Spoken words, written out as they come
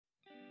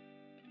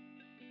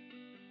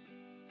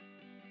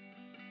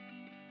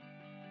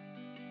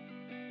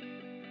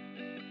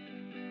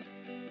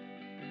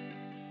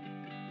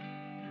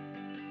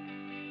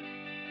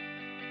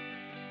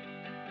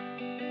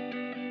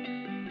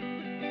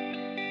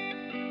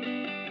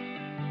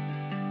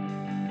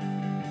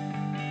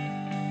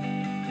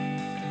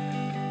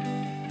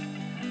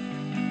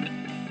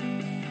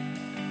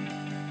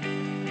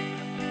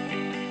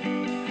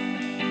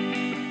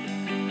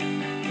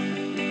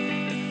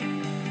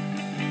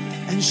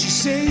And she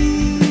says,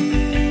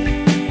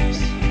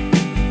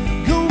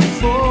 go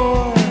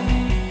for it.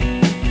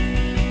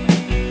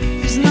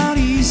 It's not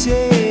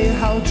easy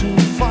how to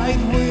fight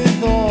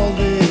with all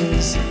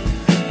this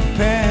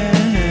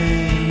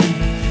pain.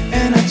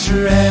 And I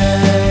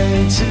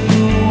try to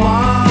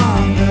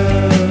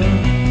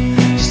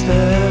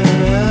understand.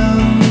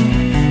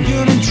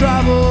 You're in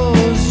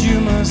troubles, you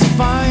must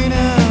find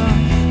a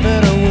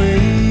better way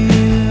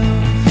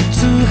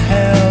to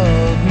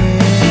help me,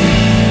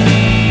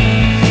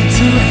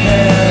 to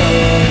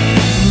help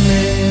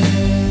me.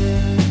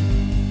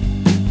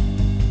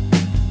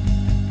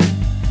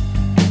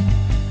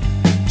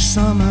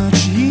 So much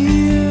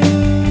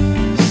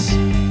years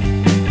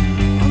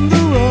on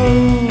the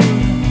road,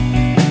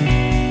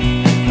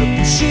 the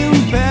pushing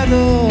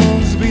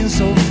pedals, been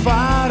so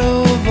far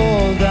of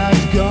all that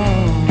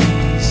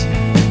goes.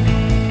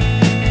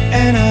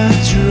 And I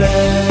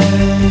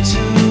try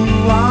to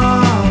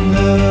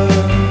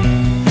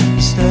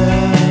understand.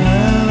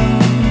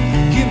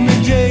 Give me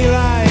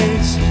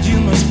daylight, you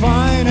must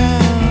find a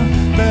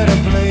better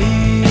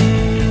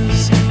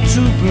place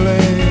to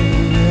play,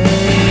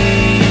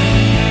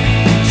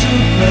 to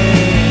play.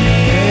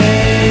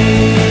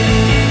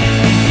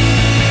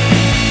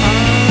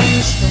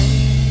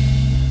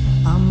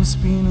 I'm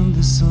spinning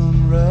the sun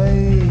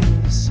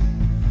rays,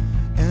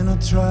 and I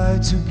try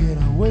to get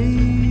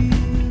away.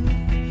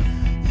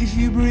 If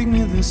you bring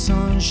me the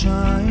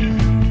sunshine,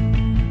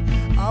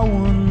 I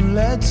won't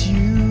let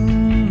you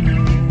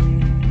know.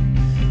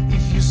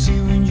 If you see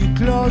when you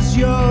close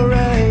your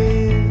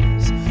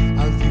eyes,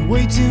 I'll be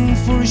waiting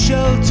for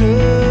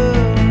shelter.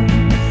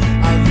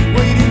 I'll be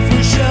waiting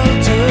for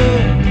shelter.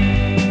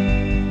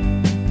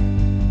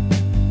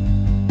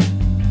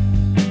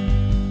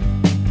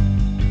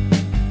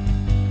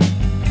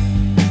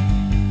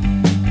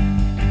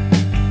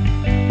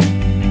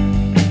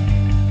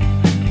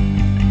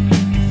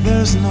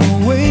 There's no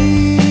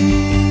way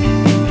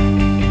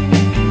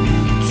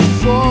to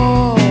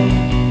fall.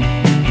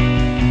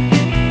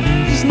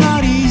 It's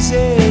not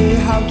easy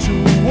how to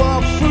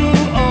walk through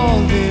all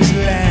these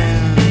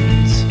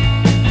lands.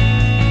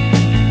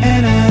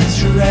 And I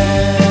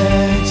try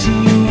to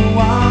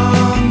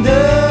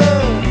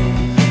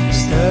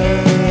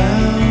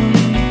understand.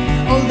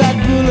 All that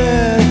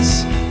bullets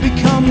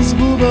becomes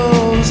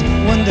bubbles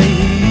when they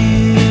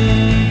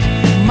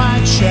hit my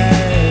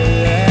chest.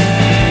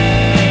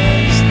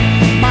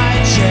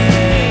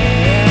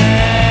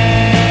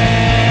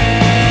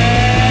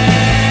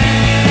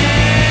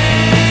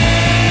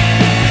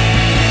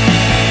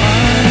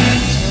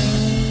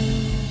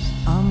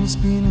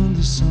 Spinning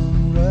the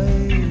sun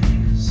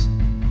rays,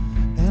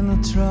 and I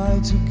try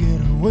to get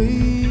away.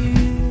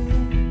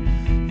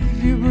 If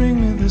you bring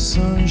me the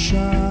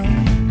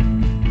sunshine,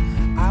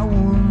 I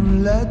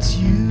won't let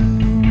you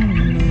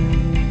know.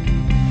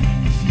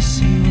 If you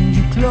see when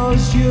you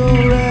close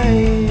your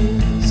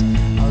eyes,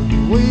 I'll be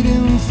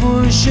waiting for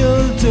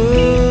shelter.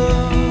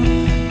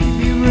 If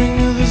you bring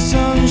me the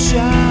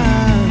sunshine,